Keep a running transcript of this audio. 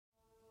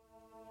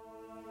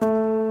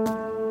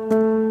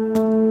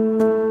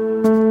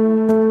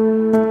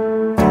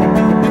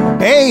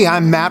Hey,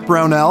 I'm Matt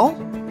Brownell.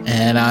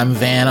 And I'm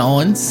Van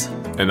Owens.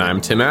 And I'm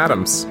Tim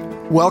Adams.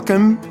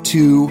 Welcome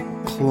to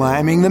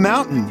Climbing the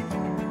Mountain,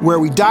 where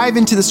we dive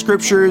into the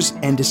scriptures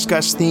and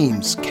discuss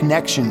themes,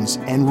 connections,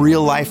 and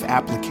real-life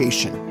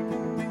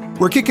application.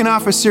 We're kicking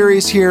off a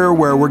series here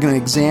where we're going to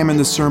examine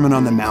the Sermon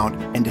on the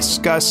Mount and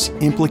discuss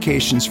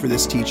implications for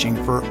this teaching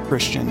for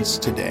Christians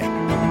today.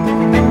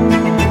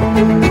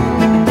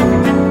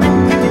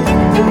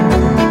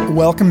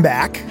 Welcome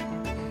back.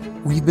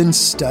 We've been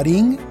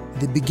studying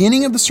the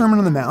beginning of the Sermon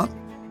on the Mount,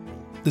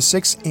 the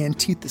 6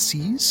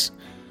 antitheses,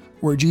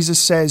 where Jesus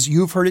says,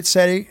 "You have heard it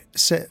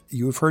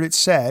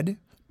said,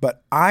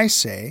 but I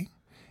say,"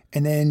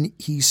 and then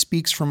he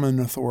speaks from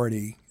an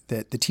authority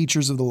that the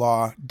teachers of the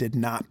law did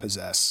not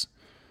possess.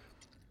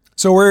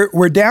 So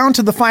we're down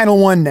to the final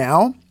one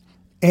now,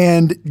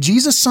 and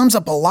Jesus sums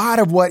up a lot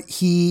of what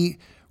he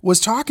was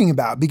talking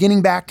about,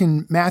 beginning back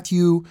in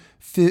Matthew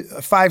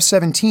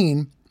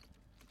 5:17,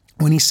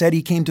 when he said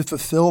he came to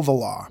fulfill the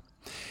law.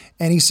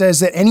 And he says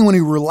that anyone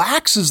who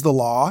relaxes the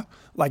law,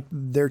 like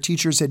their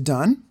teachers had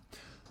done,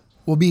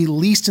 will be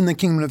least in the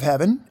kingdom of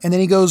heaven. And then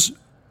he goes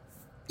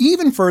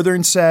even further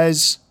and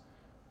says,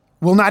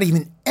 will not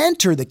even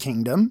enter the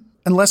kingdom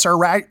unless our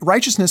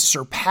righteousness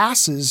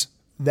surpasses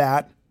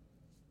that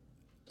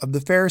of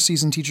the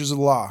Pharisees and teachers of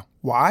the law.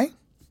 Why?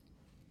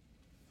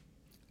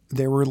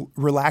 They were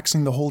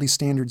relaxing the holy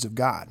standards of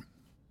God.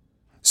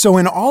 So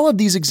in all of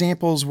these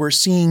examples, we're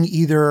seeing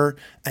either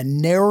a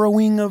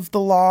narrowing of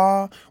the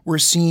law, we're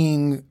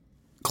seeing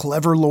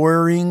clever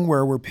lawyering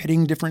where we're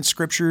pitting different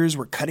scriptures,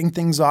 we're cutting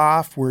things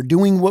off, we're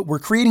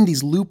creating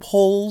these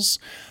loopholes,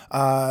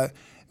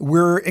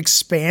 we're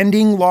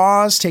expanding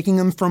laws, taking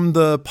them from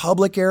the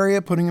public area,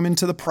 putting them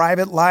into the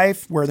private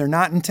life where they're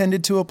not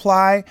intended to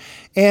apply.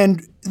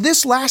 And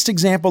this last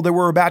example that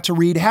we're about to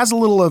read has a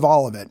little of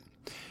all of it.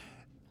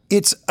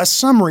 It's a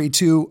summary,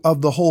 too,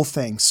 of the whole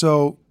thing.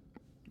 So,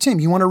 Tim,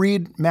 you want to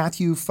read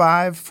Matthew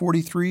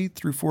 5:43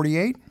 through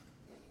 48?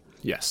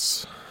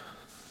 Yes.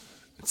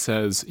 It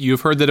says, "You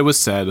have heard that it was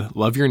said,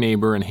 'Love your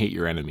neighbor and hate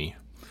your enemy.'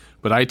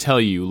 But I tell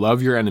you,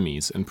 love your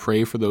enemies and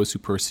pray for those who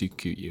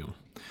persecute you,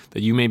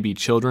 that you may be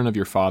children of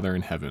your Father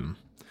in heaven.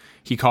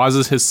 He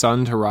causes his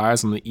sun to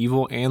rise on the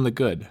evil and the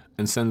good,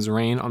 and sends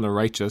rain on the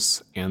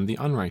righteous and the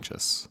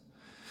unrighteous.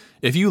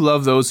 If you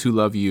love those who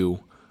love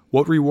you,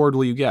 what reward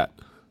will you get?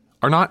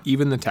 Are not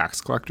even the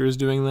tax collectors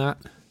doing that?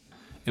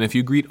 And if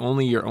you greet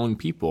only your own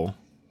people,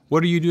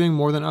 what are you doing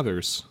more than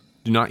others?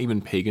 Do not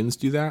even pagans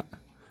do that?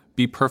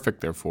 Be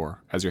perfect, therefore,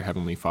 as your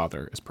heavenly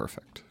Father is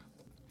perfect."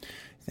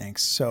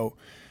 Thanks. So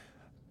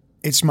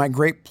it's my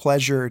great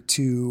pleasure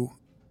to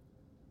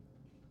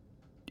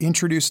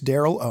introduce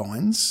Darryl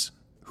Owens,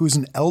 who's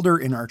an elder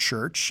in our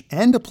church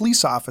and a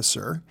police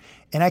officer,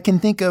 and I can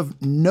think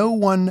of no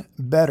one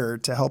better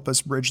to help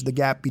us bridge the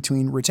gap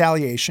between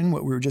retaliation,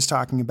 what we were just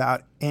talking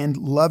about, and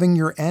loving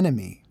your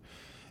enemy,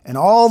 and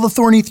all the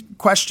thorny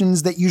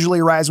questions that usually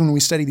arise when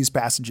we study these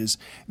passages.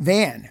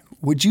 Van,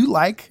 would you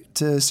like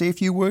to say a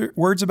few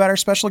words about our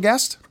special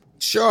guest?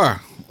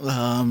 Sure.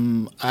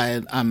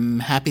 I'm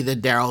happy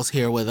that Darryl's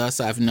here with us.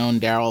 I've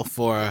known Darryl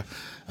for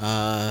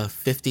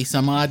 50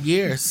 some odd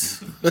years.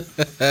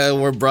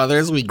 We're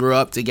brothers. We grew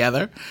up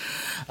together.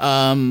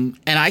 And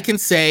I can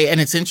say,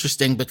 and it's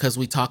interesting because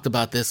we talked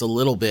about this a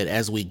little bit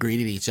as we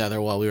greeted each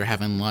other while we were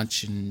having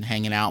lunch and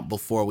hanging out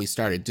before we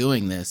started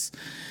doing this,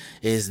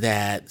 is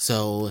that,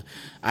 so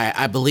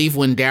I believe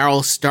when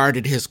Darryl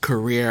started his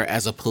career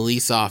as a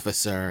police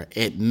officer,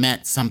 it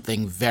meant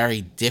something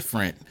very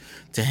different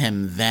to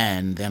him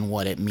then than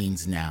what it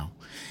means now.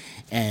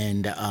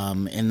 And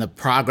in the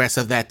progress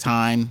of that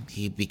time,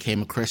 he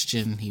became a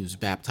Christian. He was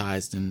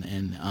baptized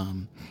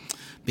and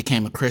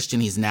became a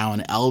Christian. He's now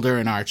an elder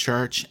in our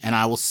church. And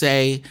I will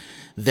say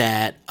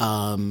that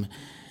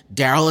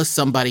Darryl is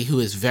somebody who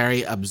is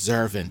very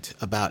observant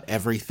about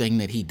everything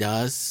that he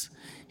does.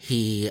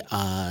 He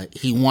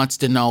wants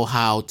to know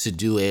how to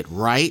do it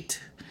right,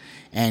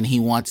 and he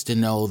wants to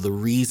know the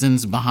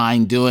reasons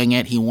behind doing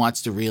it. He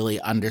wants to really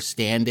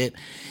understand it,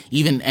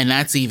 and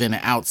that's even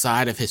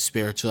outside of his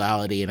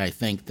spirituality. And I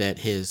think that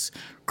his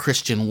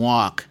Christian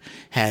walk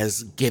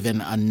has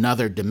given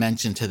another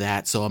dimension to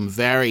that. So I'm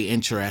very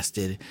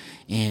interested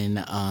in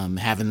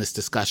having this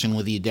discussion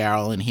with you,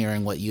 Darryl, and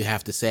hearing what you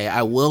have to say.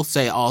 I will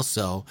say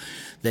also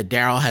that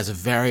Darryl has a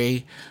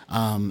very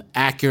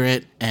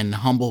accurate and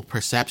humble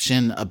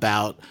perception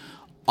about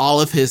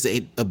all of his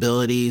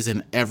abilities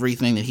and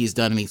everything that he's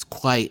done. And he's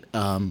quite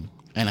an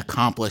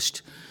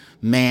accomplished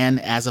man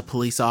as a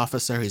police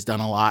officer. He's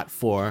done a lot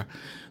for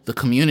the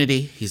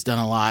community. He's done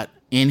a lot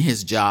in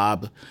his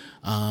job.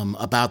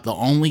 About the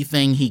only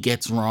thing he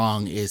gets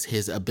wrong is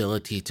his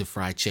ability to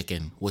fry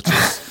chicken, which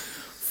is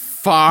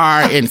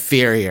far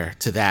inferior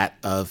to that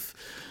of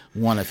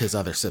one of his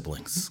other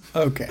siblings.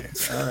 Okay.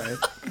 All right.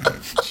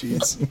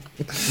 Jeez.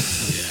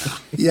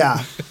 Yeah.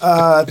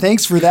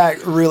 Thanks for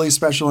that really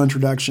special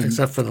introduction.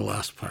 Except for the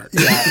last part.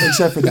 Yeah,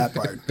 except for that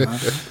part.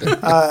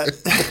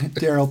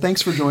 Darryl,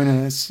 thanks for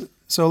joining us.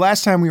 So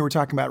last time we were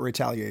talking about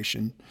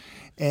retaliation.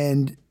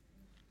 And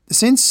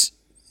since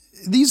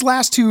these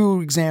last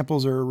two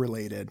examples are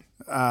related.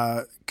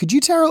 Could you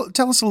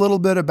tell us a little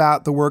bit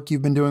about the work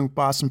you've been doing with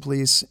Boston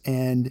Police?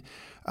 And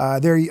I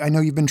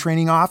know you've been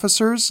training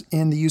officers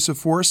in the use of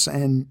force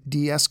and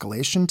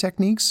de-escalation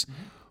techniques.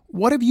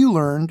 What have you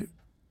learned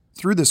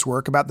through this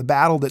work about the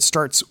battle that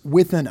starts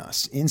within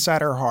us,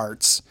 inside our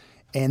hearts,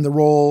 and the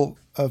role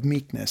of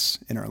meekness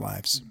in our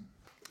lives?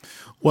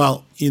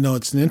 Well,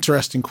 it's an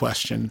interesting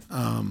question.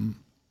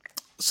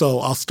 So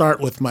I'll start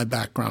with my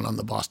background on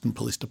the Boston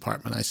Police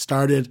Department. I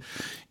started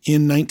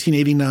in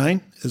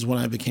 1989 is when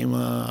I became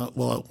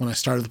when I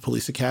started the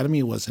police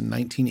academy was in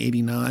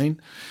 1989.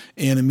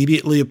 And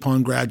immediately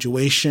upon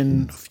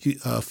graduation,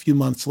 a few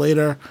months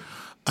later,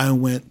 I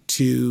went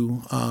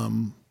to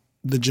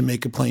the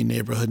Jamaica Plain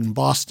neighborhood in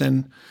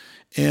Boston.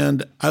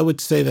 And I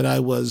would say that I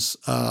was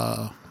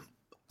a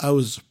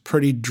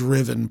pretty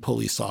driven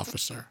police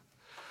officer.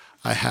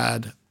 I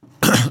had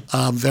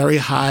a very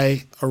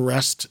high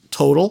arrest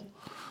total.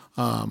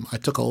 I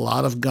took a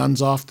lot of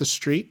guns off the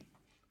street.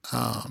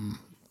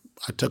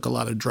 I took a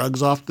lot of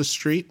drugs off the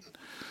street.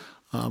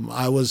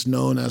 I was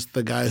known as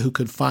the guy who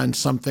could find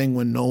something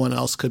when no one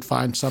else could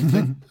find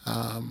something.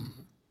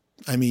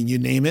 You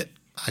name it.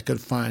 I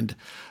could find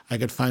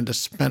a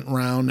spent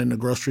round in a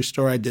grocery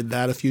store. I did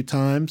that a few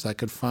times. I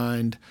could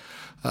find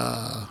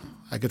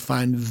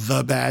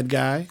the bad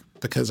guy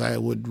because I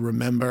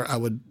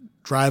would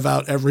drive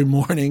out every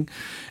morning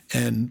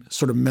and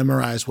sort of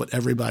memorize what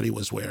everybody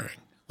was wearing.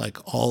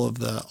 Like all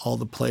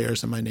the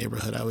players in my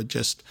neighborhood, I would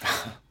just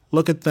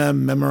look at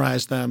them,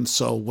 memorize them.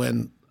 So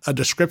when a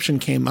description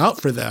came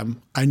out for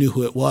them, I knew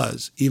who it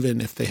was,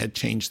 even if they had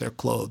changed their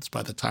clothes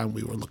by the time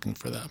we were looking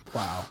for them.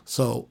 Wow.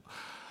 So,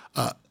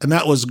 and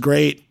that was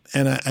great.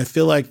 And I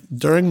feel like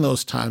during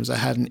those times, I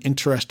had an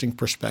interesting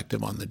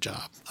perspective on the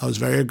job. I was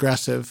very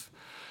aggressive.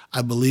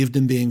 I believed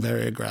in being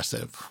very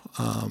aggressive.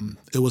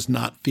 It was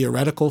not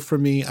theoretical for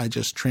me. I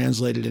just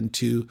translated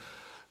into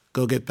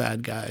go get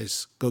bad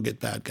guys, go get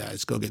bad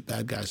guys, go get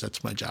bad guys.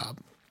 That's my job.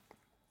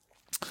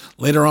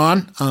 Later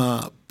on,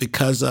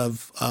 because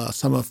of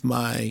some of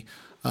my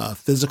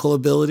physical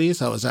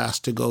abilities, I was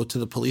asked to go to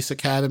the police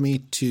academy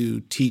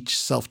to teach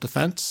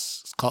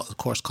self-defense. It's a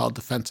course called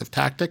Defensive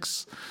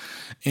Tactics.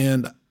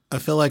 And I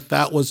feel like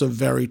that was a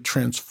very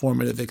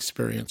transformative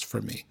experience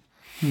for me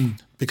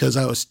because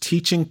I was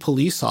teaching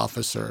police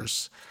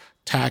officers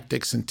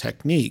tactics and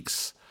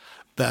techniques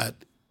that,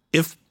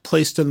 if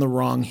placed in the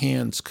wrong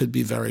hands, could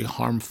be very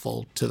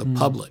harmful to the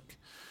public.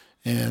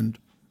 And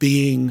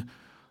being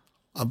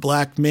a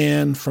black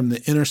man from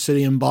the inner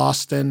city in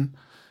Boston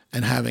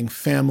and having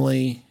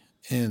family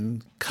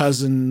and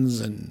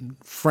cousins and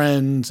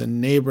friends and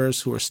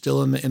neighbors who are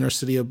still in the inner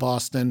city of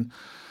Boston,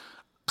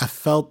 I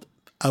felt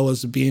I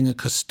was being a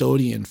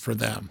custodian for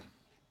them.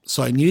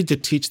 So I needed to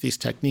teach these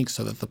techniques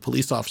so that the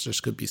police officers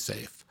could be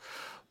safe.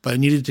 But I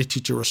needed to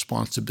teach a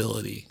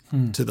responsibility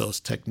to those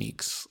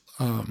techniques.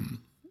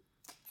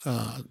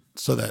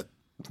 So that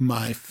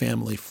my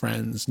family,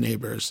 friends,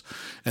 neighbors,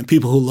 and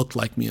people who looked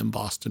like me in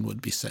Boston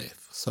would be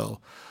safe. So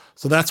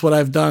that's what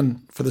I've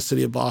done for the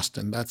city of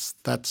Boston. That's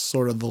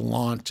sort of the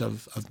launch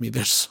of me.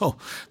 There's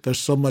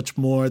so much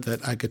more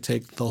that I could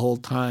take the whole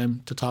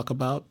time to talk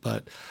about,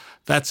 but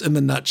that's in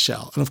the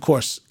nutshell. And of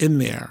course, in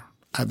there,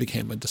 I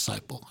became a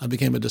disciple. I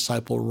became a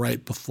disciple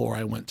right before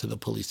I went to the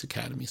police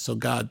academy. So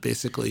God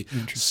basically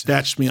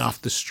snatched me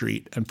off the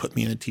street and put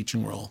me in a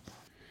teaching role.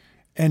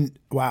 And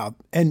wow.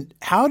 And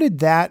how did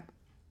that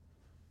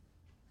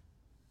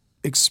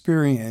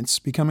experience,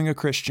 becoming a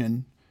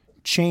Christian,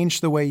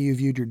 change the way you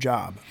viewed your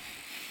job?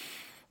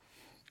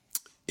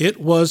 It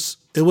was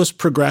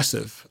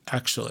progressive,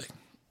 actually.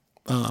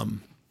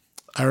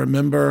 I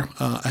remember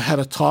I had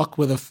a talk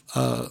with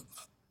a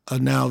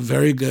now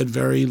very good,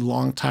 very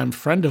long-time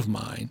friend of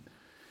mine,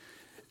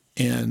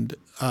 and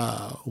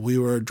we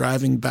were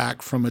driving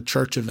back from a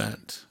church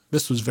event.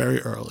 This was very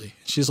early.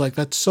 She's like,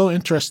 "That's so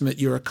interesting that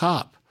you're a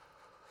cop.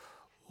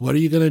 What are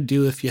you going to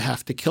do if you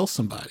have to kill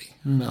somebody?"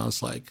 And I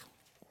was like,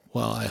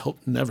 well, I hope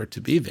never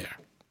to be there.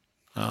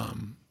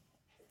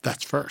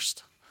 That's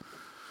first.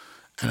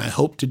 And I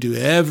hope to do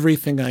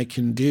everything I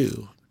can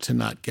do to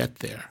not get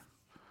there.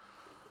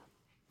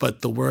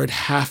 But the word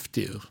have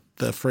to,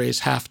 the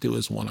phrase have to,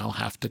 is one I'll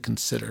have to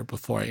consider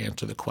before I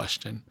answer the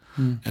question.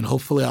 And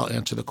hopefully I'll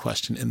answer the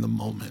question in the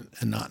moment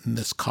and not in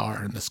this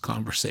car, in this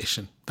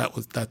conversation. That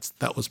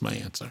was my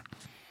answer.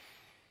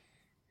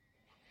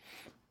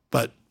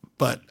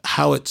 But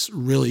how it's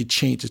really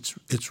changed,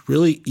 it's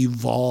really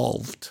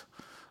evolved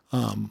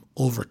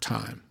over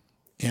time.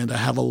 And I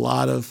have a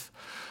lot of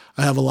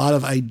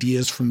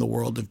ideas from the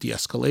world of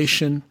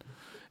de-escalation,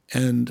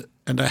 and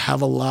I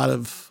have a lot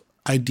of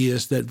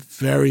ideas that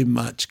very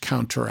much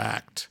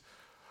counteract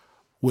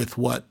with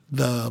what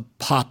the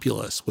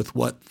populace, with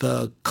what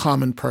the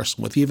common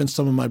person, with even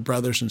some of my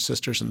brothers and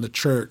sisters in the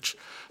church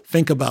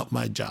think about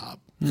my job.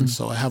 And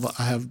so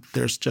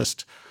there's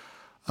just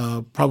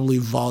probably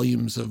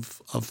volumes of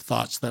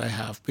thoughts that I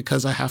have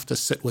because I have to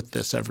sit with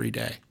this every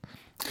day.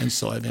 And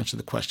so I've answered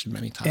the question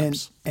many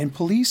times. And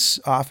police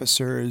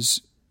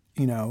officers,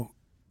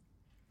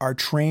 are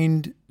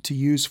trained to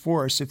use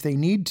force if they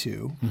need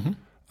to.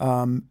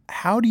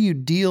 How do you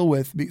deal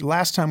with,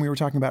 last time we were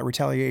talking about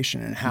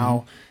retaliation and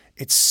how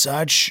it's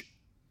such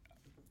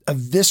a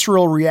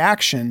visceral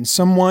reaction.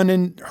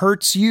 Someone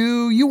hurts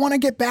you, you want to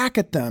get back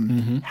at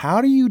them.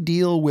 How do you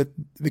deal with,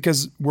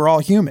 because we're all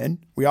human,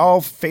 we all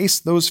face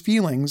those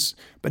feelings,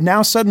 but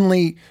now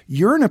suddenly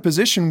you're in a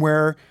position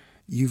where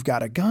you've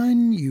got a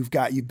gun, you've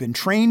been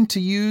trained to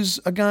use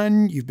a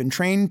gun, you've been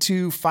trained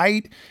to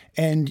fight,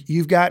 and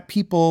you've got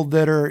people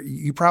that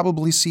you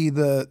probably see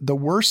the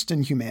worst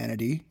in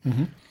humanity,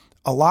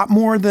 a lot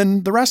more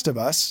than the rest of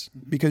us,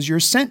 because you're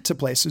sent to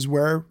places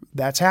where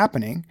that's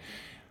happening.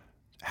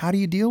 How do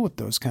you deal with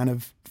those kind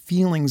of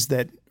feelings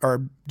that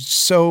are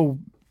so,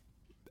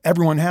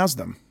 everyone has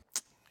them?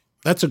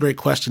 That's a great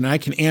question. I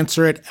can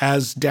answer it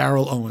as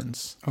Darryl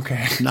Owens.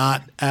 Okay.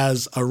 Not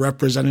as a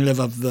representative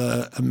of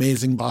the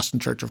amazing Boston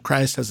Church of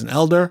Christ as an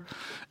elder,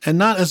 and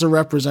not as a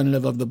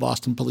representative of the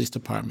Boston Police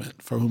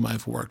Department, for whom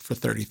I've worked for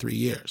 33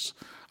 years.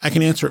 I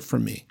can answer it for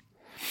me.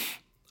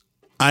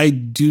 I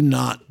do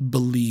not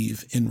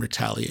believe in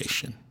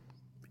retaliation.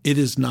 It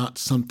is not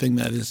something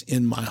that is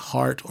in my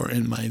heart or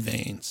in my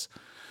veins.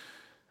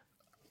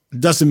 It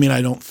doesn't mean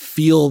I don't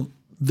feel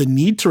the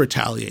need to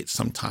retaliate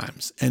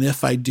sometimes. And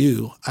if I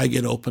do, I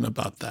get open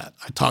about that.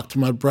 I talk to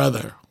my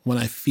brother when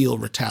I feel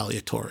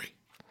retaliatory,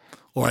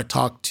 or I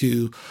talk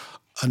to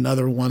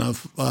another one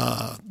of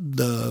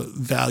the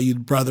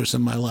valued brothers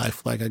in my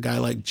life, like a guy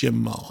like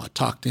Jim Moe. I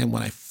talk to him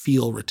when I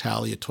feel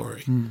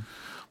retaliatory.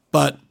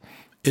 But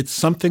it's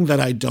something that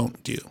I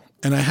don't do.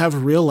 And I have a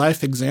real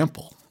life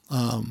example.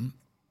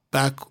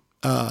 Back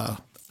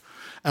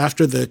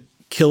after the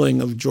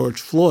killing of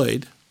George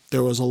Floyd,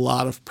 there was a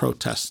lot of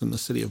protests in the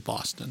city of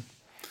Boston.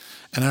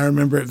 And I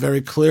remember it very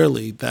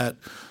clearly that,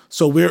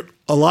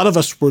 a lot of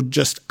us were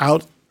just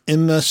out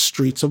in the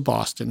streets of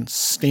Boston,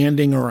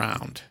 standing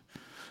around.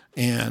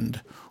 And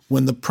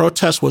when the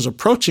protest was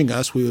approaching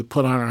us, we would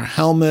put on our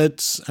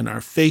helmets and our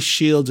face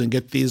shields and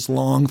get these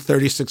long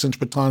 36-inch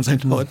batons. I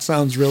know it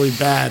sounds really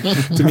bad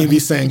to me be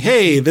saying,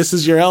 hey, this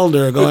is your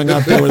elder going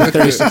out there with a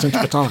 36-inch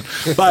baton.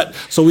 But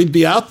so we'd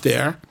be out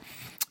there.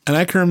 And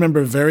I can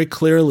remember very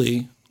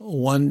clearly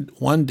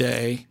one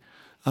day,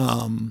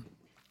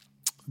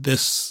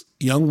 this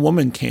young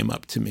woman came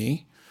up to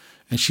me,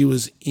 and she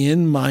was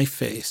in my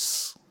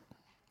face,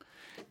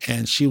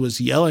 and she was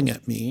yelling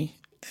at me,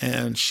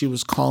 and she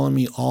was calling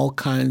me all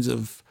kinds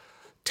of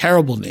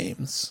terrible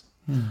names.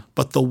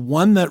 But the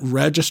one that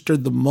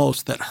registered the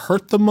most, that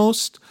hurt the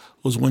most,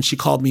 was when she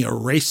called me a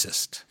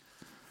racist.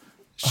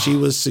 She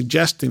was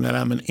suggesting that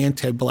I'm an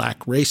anti-Black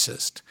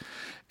racist.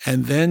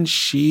 And then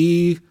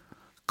she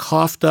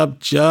coughed up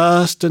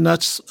just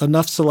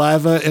enough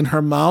saliva in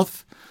her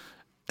mouth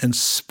and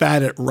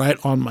spat it right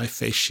on my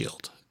face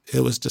shield. It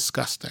was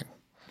disgusting.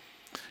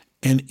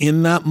 And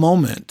in that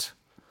moment,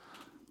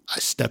 I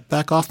stepped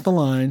back off the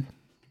line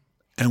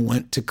and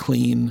went to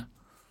clean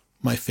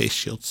my face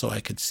shield so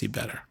I could see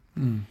better.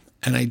 And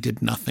I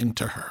did nothing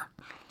to her.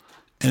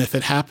 And if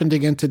it happened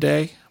again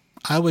today,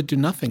 I would do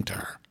nothing to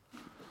her.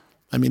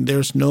 I mean,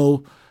 there's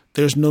no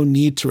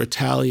need to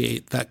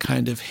retaliate that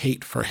kind of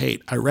hate for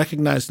hate. I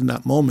recognized in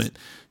that moment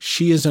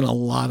she is in a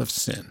lot of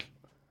sin.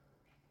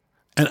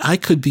 And I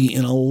could be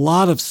in a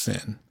lot of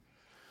sin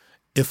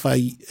if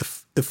I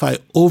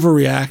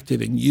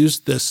overreacted and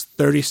used this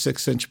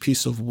 36-inch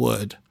piece of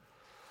wood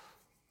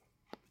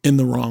in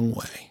the wrong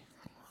way.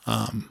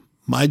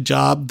 My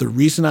job, the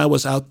reason I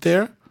was out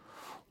there,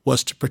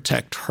 was to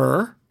protect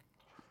her,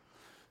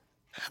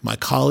 my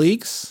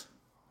colleagues,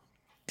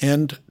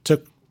 and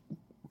to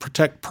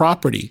protect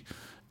property.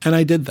 And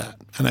I did that.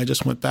 And I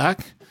just went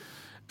back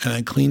and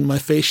I cleaned my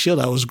face shield.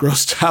 I was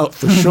grossed out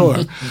for sure,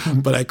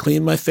 but I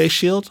cleaned my face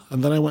shield,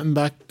 and then I went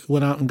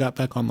out and got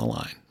back on the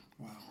line.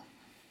 Wow.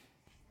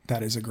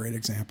 That is a great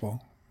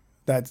example.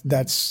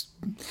 That's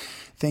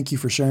thank you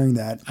for sharing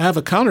that. I have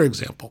a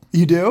counterexample.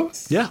 You do?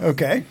 Yeah.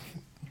 Okay.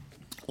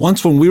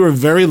 Once when we were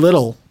very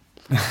little,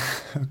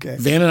 okay,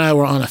 Van and I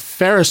were on a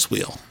Ferris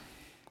wheel.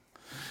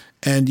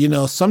 And,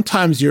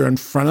 sometimes you're in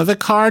front of the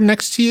car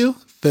next to you,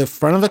 the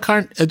front of the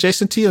car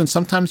adjacent to you, and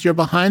sometimes you're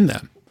behind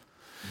them.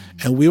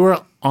 And we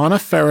were on a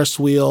Ferris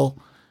wheel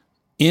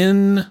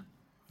in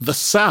the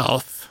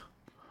South,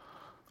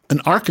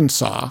 in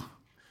Arkansas,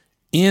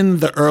 in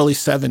the early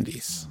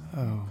 70s.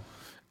 Oh.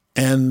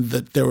 And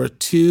there were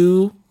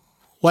two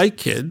white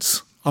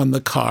kids on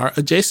the car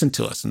adjacent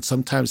to us. And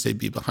sometimes they'd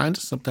be behind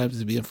us, sometimes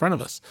they'd be in front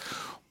of us.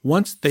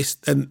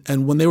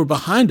 And when they were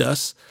behind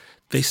us,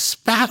 they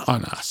spat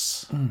on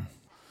us.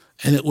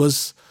 And it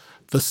was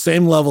the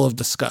same level of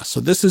disgust. So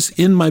this is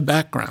in my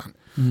background.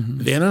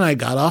 Van and I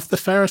got off the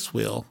Ferris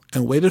wheel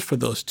and waited for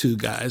those two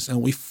guys,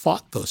 and we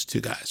fought those two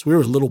guys. We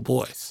were little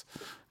boys,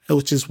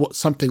 which is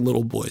something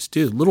little boys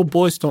do. Little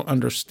boys don't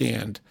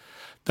understand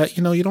that,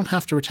 you don't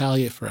have to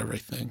retaliate for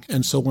everything.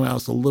 And so when I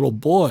was a little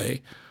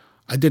boy,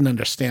 I didn't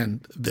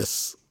understand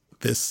this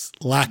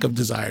lack of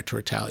desire to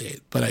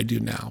retaliate, but I do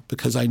now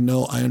because I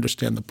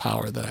understand the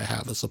power that I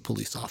have as a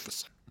police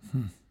officer.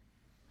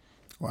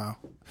 Wow.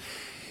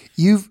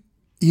 You've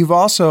You've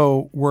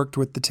also worked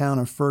with the town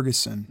of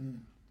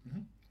Ferguson.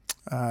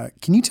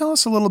 Can you tell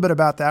us a little bit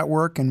about that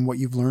work and what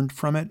you've learned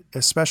from it,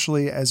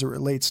 especially as it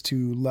relates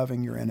to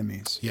loving your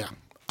enemies? Yeah,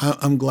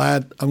 I'm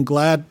glad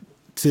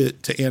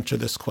to answer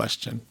this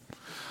question.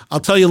 I'll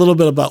tell you a little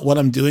bit about what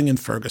I'm doing in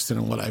Ferguson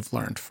and what I've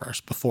learned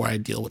first before I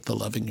deal with the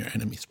loving your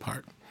enemies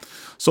part.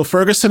 So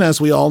Ferguson, as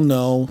we all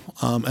know,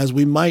 as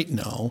we might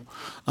know,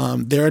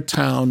 they're a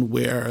town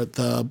where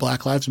the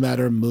Black Lives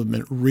Matter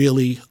movement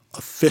really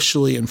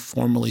officially and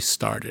formally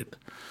started.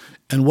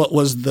 And what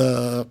was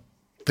the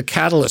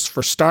catalyst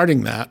for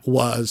starting that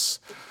was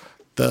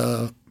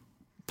the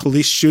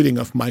police shooting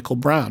of Michael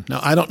Brown. Now,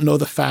 I don't know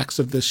the facts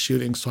of this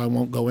shooting, so I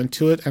won't go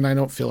into it, and I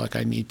don't feel like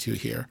I need to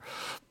here.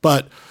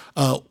 But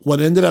what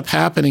ended up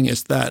happening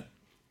is that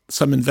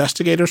some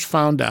investigators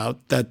found out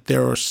that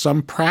there were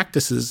some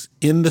practices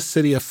in the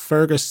city of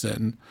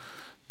Ferguson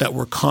that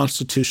were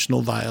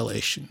constitutional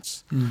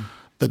violations.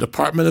 The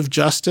Department of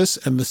Justice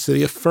and the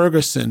city of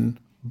Ferguson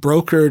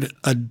brokered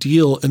a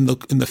deal in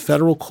the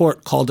federal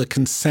court called a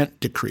consent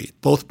decree.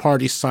 Both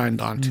parties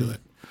signed on to it.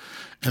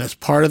 And as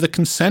part of the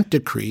consent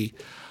decree,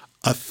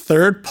 a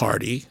third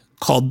party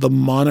called the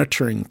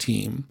monitoring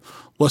team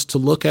was to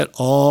look at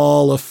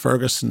all of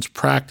Ferguson's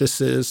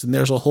practices. And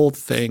there's a whole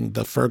thing,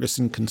 the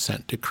Ferguson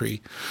consent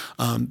decree,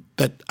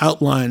 that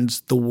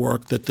outlines the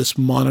work that this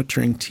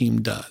monitoring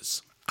team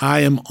does. I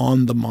am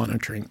on the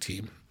monitoring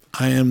team.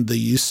 I am the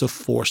use of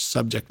force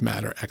subject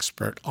matter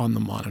expert on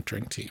the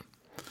monitoring team.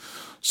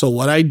 So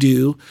what I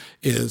do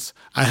is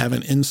I have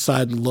an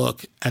inside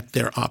look at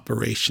their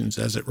operations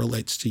as it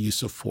relates to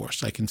use of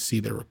force. I can see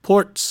their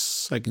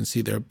reports. I can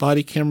see their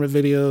body camera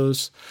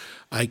videos.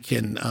 I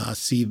can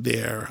see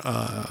their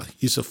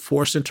use of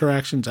force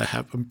interactions.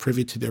 I'm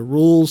privy to their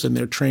rules and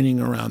their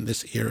training around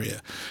this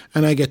area.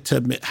 And I get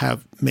to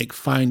make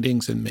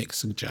findings and make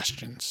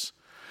suggestions.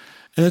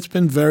 And it's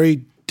been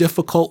very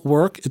difficult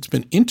work. It's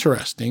been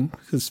interesting.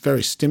 It's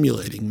very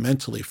stimulating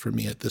mentally for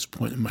me at this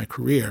point in my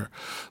career.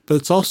 But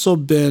it's also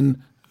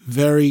been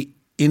very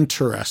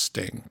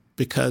interesting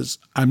because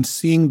I'm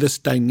seeing this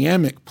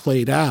dynamic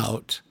played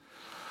out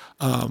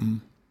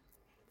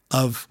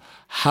of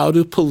how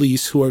do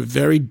police who are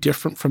very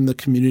different from the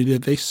community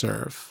that they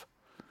serve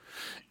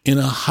in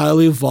a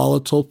highly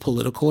volatile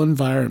political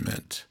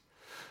environment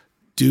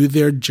do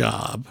their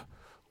job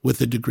with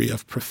a degree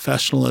of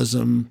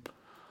professionalism,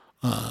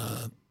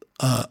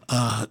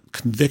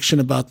 conviction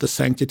about the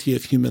sanctity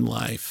of human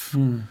life,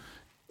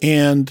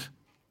 and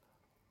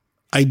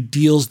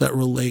ideals that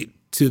relate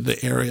to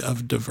the area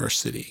of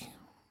diversity.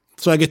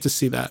 So I get to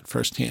see that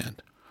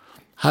firsthand.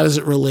 How does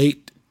it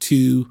relate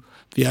to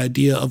the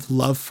idea of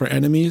love for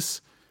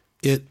enemies?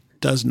 It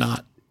does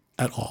not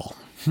at all.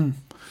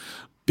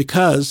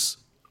 Because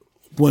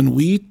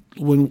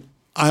when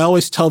I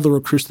always tell the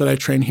recruits that I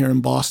train here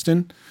in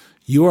Boston,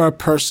 you are a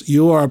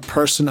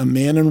person, a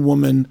man and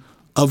woman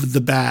of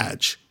the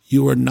badge.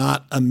 You are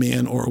not a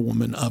man or a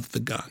woman of the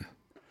gun.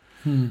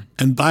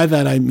 And by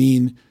that, I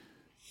mean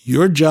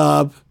your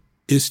job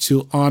is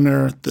to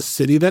honor the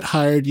city that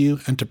hired you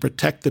and to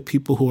protect the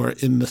people who are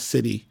in the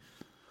city.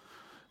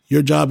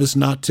 Your job is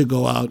not to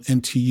go out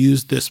and to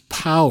use this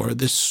power,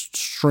 this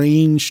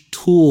strange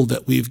tool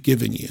that we've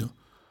given you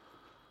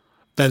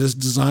that is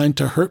designed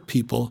to hurt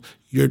people.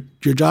 Your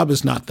job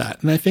is not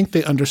that. And I think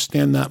they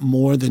understand that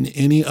more than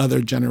any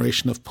other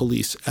generation of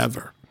police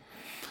ever.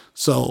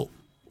 So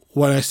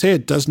when I say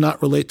it does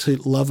not relate to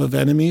love of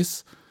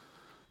enemies,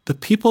 the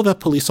people that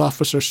police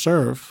officers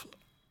serve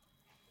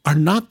are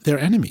not their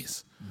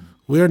enemies.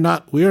 We are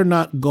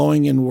not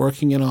going and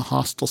working in a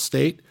hostile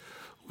state.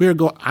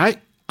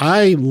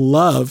 I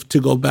love to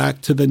go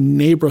back to the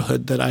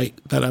neighborhood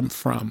that I'm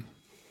from.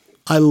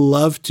 I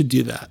love to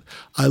do that.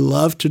 I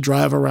love to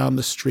drive around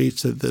the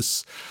streets of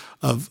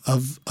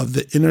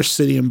the inner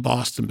city in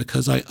Boston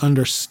because I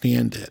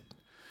understand it.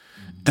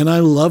 And I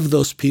love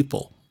those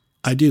people.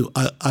 I do.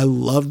 I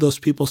love those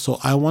people. So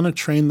I want to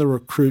train the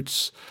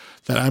recruits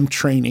that I'm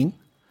training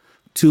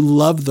to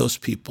love those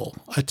people.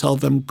 I tell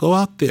them, go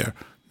out there,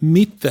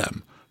 meet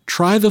them,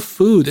 try the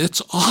food.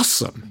 It's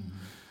awesome.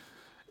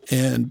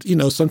 And,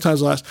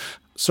 sometimes I'll ask,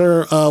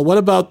 sir, what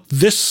about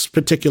this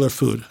particular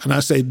food? And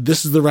I say,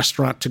 this is the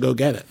restaurant to go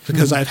get it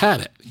because I've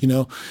had it,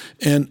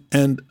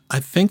 And I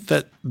think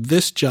that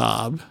this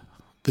job,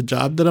 the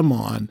job that I'm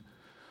on,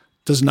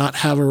 does not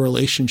have a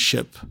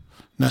relationship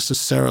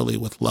necessarily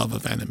with love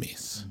of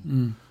enemies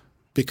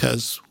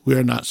because we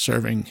are not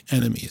serving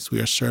enemies. We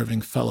are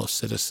serving fellow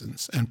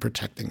citizens and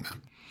protecting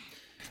them.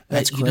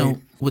 That's great.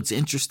 What's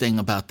interesting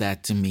about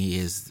that to me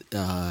is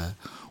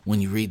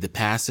when you read the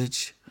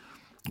passage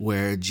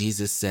where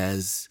Jesus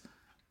says,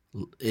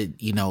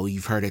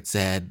 you've heard it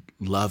said,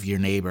 love your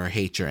neighbor,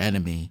 hate your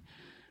enemy.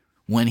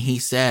 When he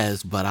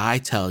says, but I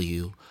tell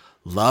you,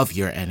 love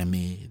your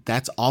enemy,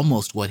 that's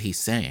almost what he's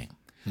saying.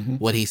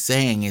 What he's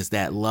saying is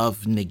that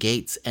love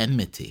negates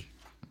enmity.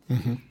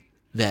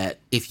 That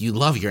if you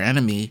love your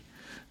enemy,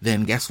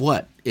 then guess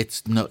what?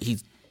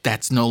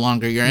 That's no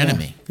longer your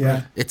enemy.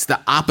 Yeah. It's the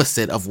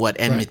opposite of what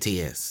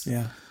enmity is.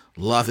 Yeah.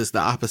 love is the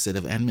opposite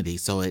of enmity.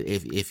 So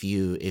if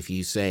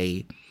you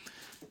say,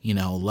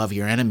 love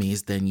your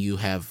enemies, then you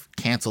have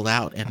canceled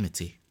out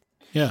enmity.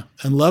 Yeah,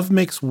 and love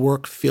makes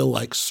work feel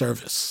like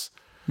service.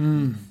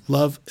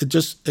 Love, it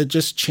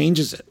just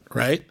changes it,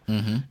 right?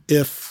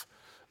 If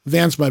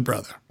Van's my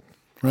brother,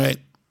 right?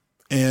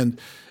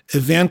 And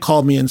if Van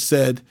called me and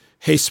said,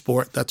 "Hey,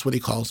 Sport," that's what he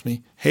calls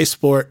me. "Hey,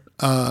 Sport,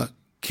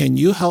 can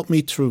you help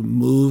me to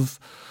move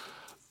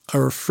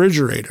a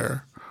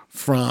refrigerator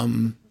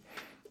from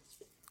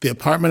the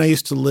apartment I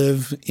used to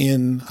live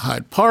in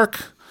Hyde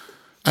Park,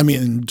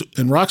 in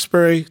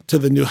Roxbury, to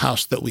the new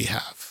house that we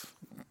have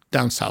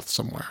down south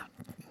somewhere?"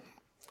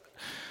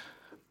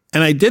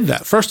 And I did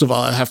that. First of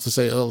all, I have to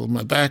say,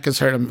 my back is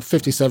hurting. I'm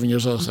 57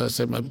 years old, so I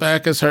said, my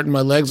back is hurting,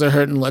 my legs are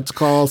hurting. Let's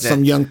call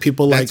some young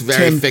people like Tim. That's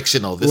very Tim,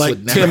 fictional. This like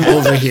would never Tim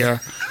over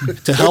here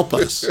to help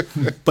us.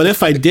 But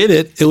if I did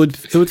it, it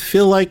would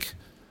feel like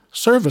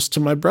service to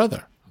my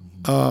brother.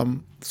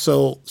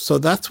 So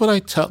that's what I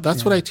tell.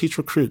 That's what I teach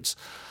recruits.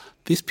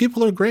 These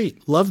people are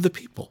great. Love the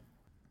people.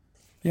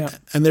 Yeah.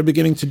 And they're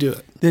beginning to do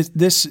it.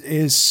 This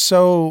is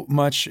so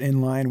much in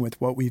line with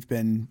what we've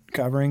been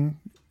covering,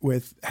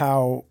 with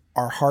how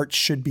our hearts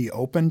should be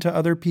open to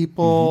other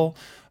people,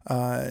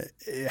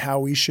 how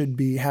we should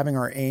be having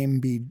our aim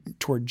be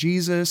toward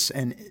Jesus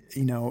and,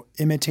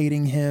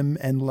 imitating him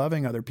and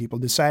loving other people,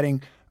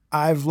 deciding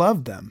I've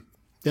loved them.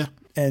 Yeah.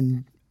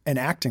 And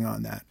acting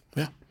on that.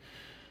 Yeah.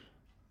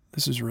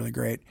 This is really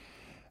great.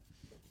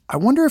 I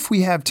wonder if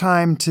we have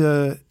time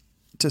to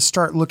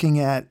start looking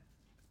at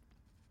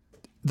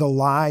the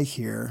lie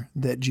here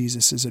that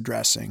Jesus is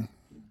addressing.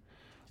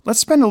 Let's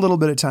spend a little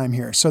bit of time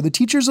here. So the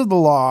teachers of the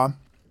law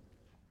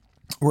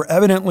were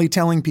evidently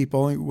telling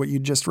people, what you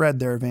just read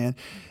there, Van,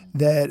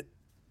 that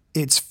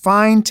it's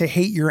fine to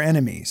hate your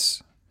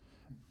enemies.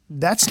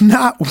 That's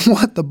not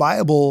what the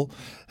Bible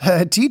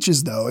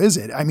teaches, though, is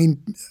it? I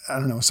mean, I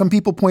don't know. Some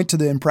people point to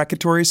the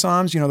imprecatory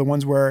Psalms, the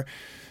ones where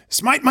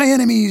smite my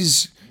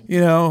enemies,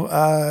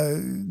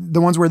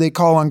 the ones where they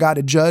call on God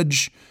to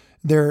judge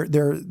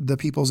the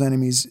people's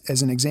enemies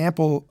as an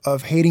example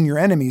of hating your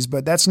enemies.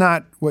 But that's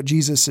not what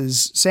Jesus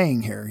is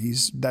saying here.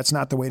 That's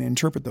not the way to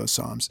interpret those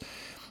Psalms.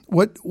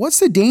 What's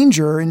the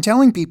danger in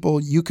telling people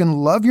you can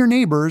love your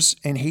neighbors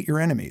and hate your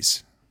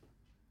enemies?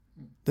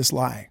 This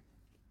lie.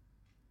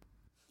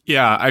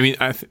 Yeah, I mean,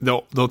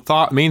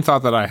 the main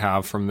thought that I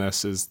have from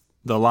this is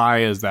the lie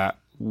is that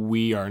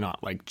we are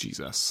not like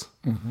Jesus.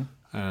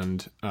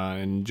 And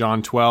in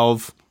John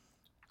 12,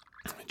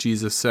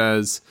 Jesus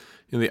says,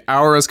 "The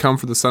hour has come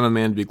for the Son of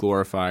Man to be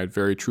glorified.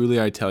 Very truly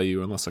I tell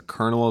you, unless a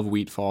kernel of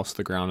wheat falls to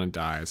the ground and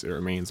dies, it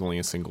remains only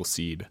a single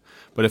seed.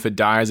 But if it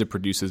dies, it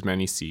produces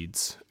many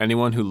seeds.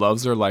 Anyone who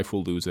loves their life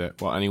will lose it,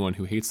 while anyone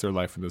who hates their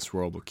life in this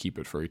world will keep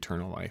it for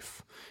eternal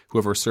life.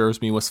 Whoever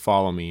serves me must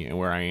follow me, and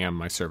where I am,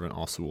 my servant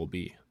also will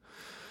be."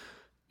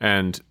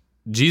 And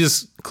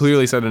Jesus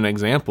clearly set an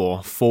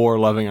example for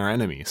loving our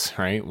enemies,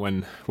 right?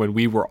 When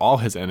we were all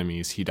his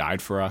enemies, he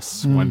died for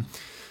us. When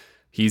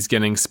he's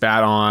getting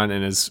spat on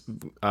and his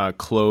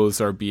clothes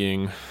are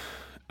being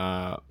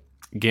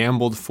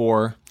gambled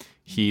for,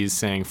 he's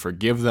saying,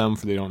 forgive them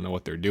for they don't know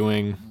what they're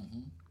doing.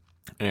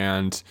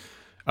 And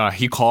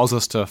he calls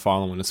us to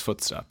follow in his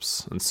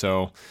footsteps. And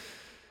so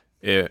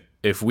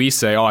if we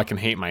say, I can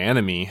hate my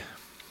enemy,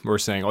 we're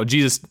saying,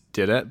 Jesus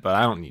did it, but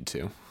I don't need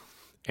to.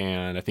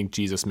 And I think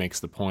Jesus makes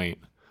the point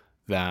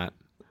that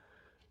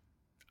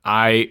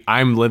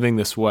I'm living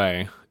this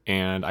way,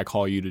 and I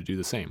call you to do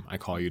the same. I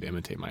call you to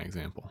imitate my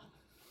example.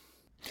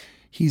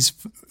 He's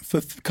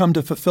come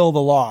to fulfill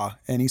the law,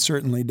 and he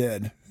certainly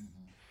did.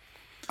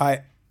 Do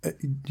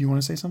you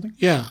want to say something?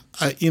 Yeah,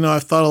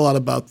 I've thought a lot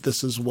about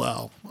this as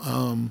well.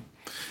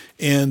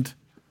 And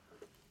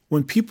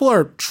when people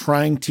are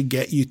trying to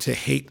get you to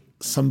hate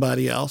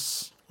somebody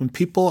else, when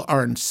people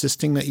are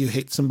insisting that you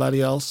hate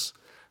somebody else,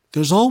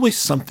 there's always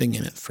something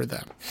in it for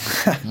them.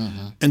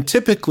 And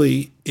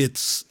typically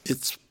it's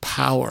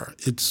power.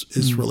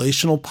 It's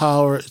relational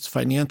power, it's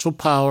financial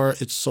power,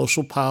 it's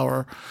social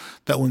power,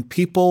 that when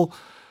people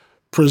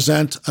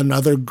present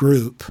another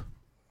group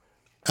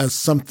as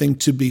something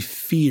to be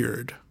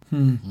feared,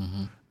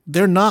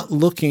 they're not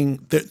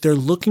looking, they're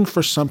looking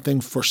for something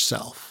for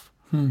self.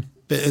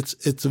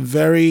 It's a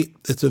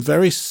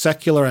very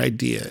secular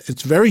idea.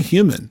 It's very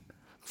human,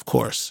 of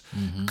course,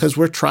 because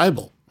we're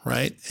tribal,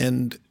 right?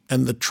 And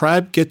the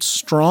tribe gets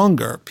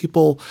stronger.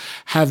 People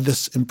have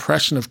this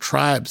impression of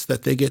tribes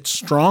that they get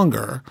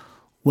stronger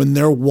when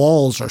their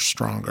walls are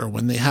stronger,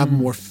 when they have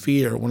more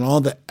fear, when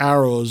all the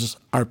arrows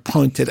are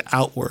pointed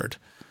outward.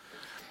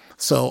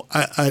 So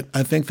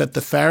I think that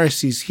the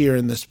Pharisees here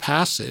in this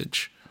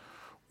passage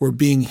were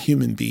being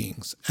human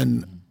beings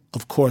and,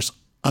 of course,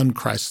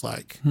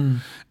 unchristlike.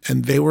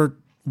 And they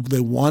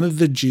wanted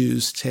the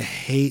Jews to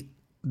hate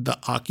the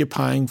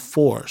occupying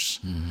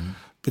force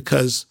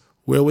because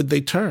where would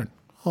they turn?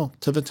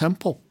 To the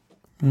temple.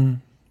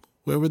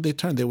 Where would they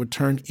turn? They would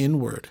turn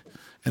inward,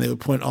 and they would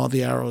point all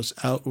the arrows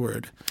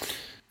outward.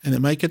 And it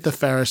might get the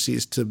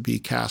Pharisees to be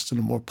cast in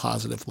a more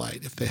positive light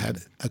if they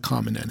had a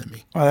common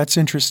enemy. Oh, that's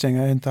interesting.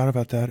 I hadn't thought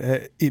about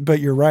that. But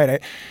you're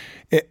right.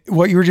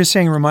 What you were just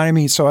saying reminded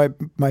me,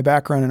 my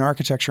background in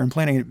architecture and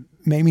planning, it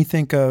made me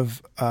think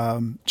of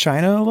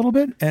China a little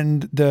bit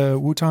and the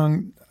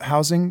Wutong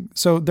housing.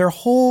 So their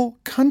whole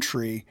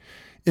country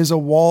is a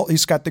wall.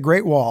 It's got the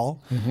Great Wall,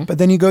 but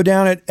then you go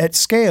down at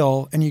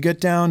scale and you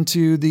get down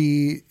to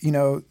the,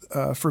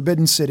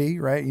 Forbidden City,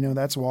 right?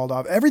 That's walled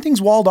off.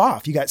 Everything's walled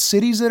off. You got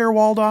cities that are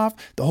walled off.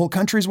 The whole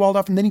country's walled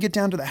off. And then you get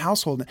down to the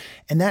household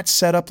and that's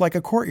set up like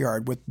a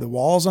courtyard with the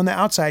walls on the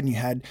outside and you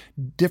had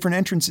different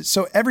entrances.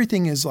 So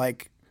everything is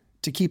like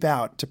to keep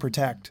out, to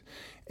protect.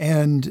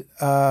 And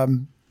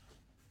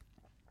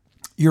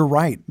you're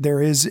right.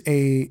 There is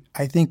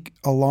I think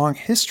a long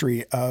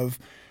history of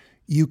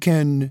you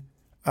can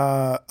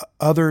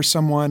other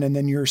someone and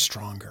then you're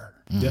stronger.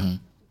 Mm-hmm.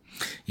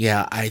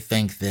 Yeah, I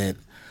think that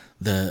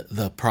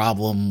the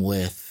problem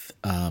with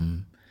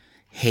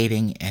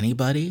hating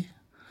anybody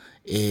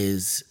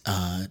is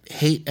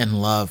hate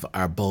and love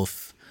are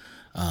both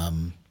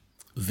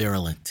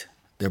virulent.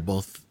 They're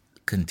both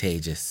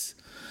contagious.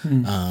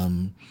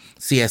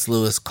 C.S.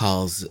 Lewis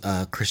calls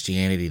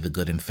Christianity the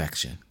good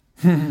infection.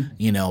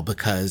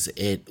 Because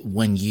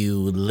when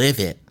you live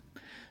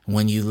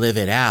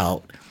it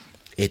out,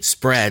 it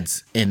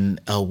spreads in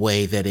a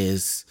way that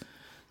is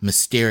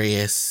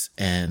mysterious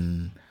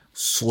and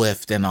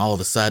swift, and all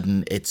of a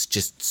sudden it's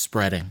just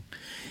spreading.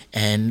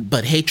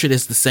 But hatred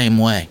is the same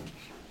way.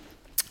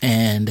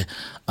 And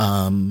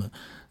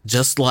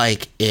just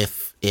like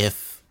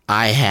if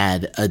I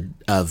had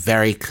a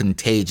very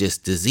contagious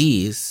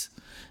disease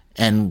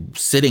and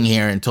sitting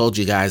here and told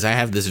you guys I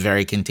have this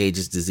very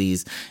contagious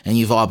disease, and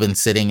you've all been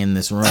sitting in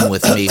this room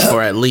with me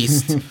for at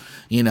least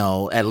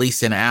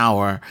an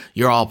hour,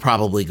 you're all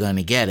probably going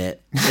to get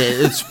it.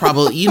 It's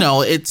probably,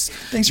 it's...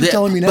 Thanks for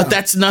telling me now. But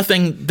that's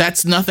nothing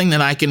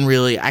that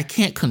I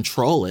can't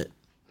control it.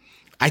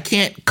 I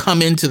can't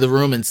come into the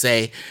room and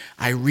say,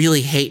 I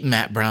really hate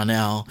Matt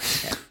Brownell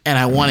and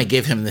I want to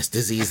give him this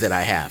disease that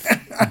I have.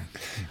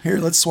 Here,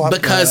 let's swap.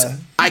 Because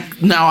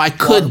I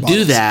could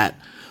do that,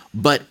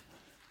 but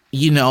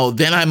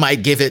then I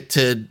might give it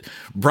to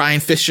Brian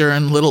Fisher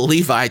and Little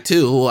Levi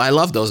too. I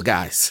love those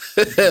guys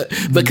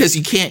because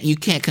you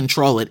can't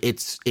control it.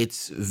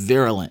 It's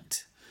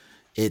virulent.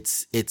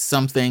 It's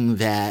something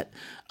that,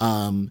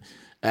 and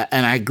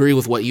I agree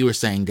with what you were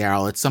saying,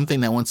 Darryl. It's something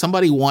that when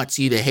somebody wants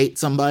you to hate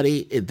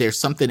somebody, there's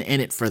something in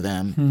it for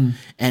them,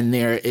 and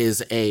there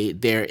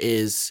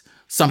is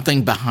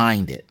something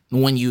behind it.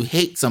 When you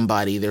hate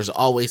somebody, there's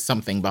always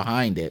something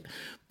behind it,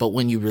 but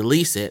when you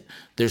release it,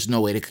 there's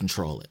no way to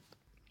control it.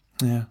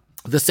 Yeah.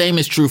 The same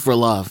is true for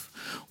love.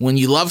 When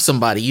you love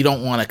somebody, you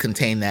don't want to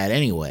contain that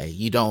anyway.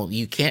 You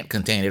can't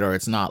contain it or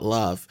it's not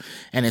love.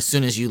 And as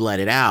soon as you let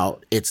it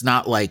out, it's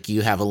not like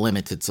you have a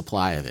limited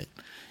supply of it.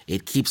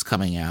 It keeps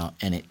coming out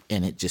and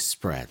it just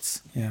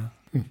spreads. Yeah.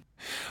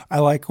 I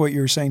like what you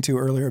were saying too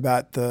earlier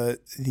about the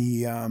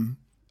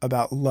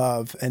about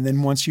love. And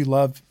then once you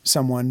love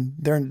someone,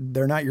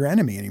 they're not your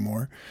enemy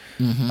anymore.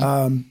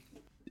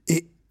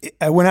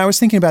 When I was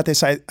thinking about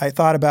this, I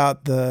thought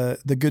about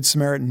the Good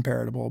Samaritan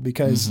parable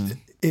because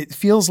it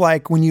feels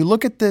like when you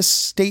look at this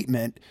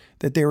statement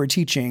that they were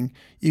teaching,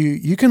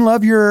 you can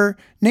love your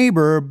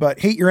neighbor but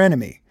hate your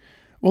enemy.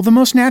 Well, the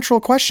most natural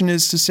question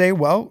is to say,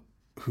 well,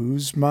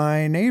 who's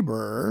my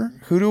neighbor?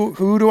 Who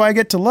do I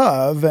get to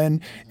love?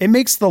 And it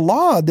makes the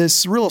law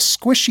this real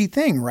squishy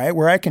thing, right?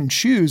 Where I can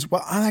choose,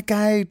 well, that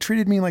guy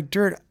treated me like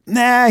dirt.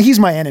 Nah, he's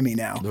my enemy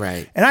now.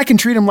 Right. And I can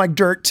treat him like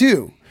dirt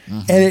too.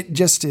 And it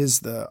just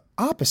is the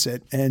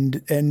opposite.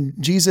 And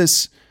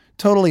Jesus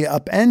totally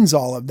upends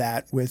all of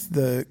that with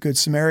the Good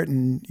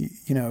Samaritan,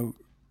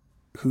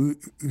 who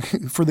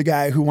for the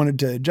guy who wanted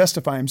to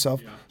justify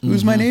himself.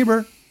 Who's my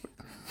neighbor?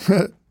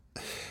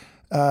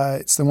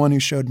 It's the one who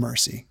showed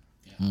mercy.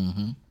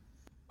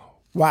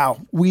 Wow.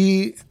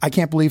 I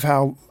can't believe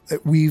how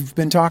we've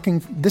been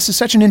talking. This is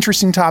such an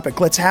interesting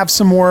topic. Let's have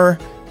some more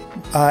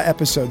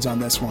episodes on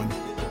this one.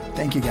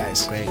 Thank you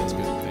guys. Great. That's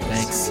good.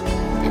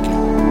 Thanks.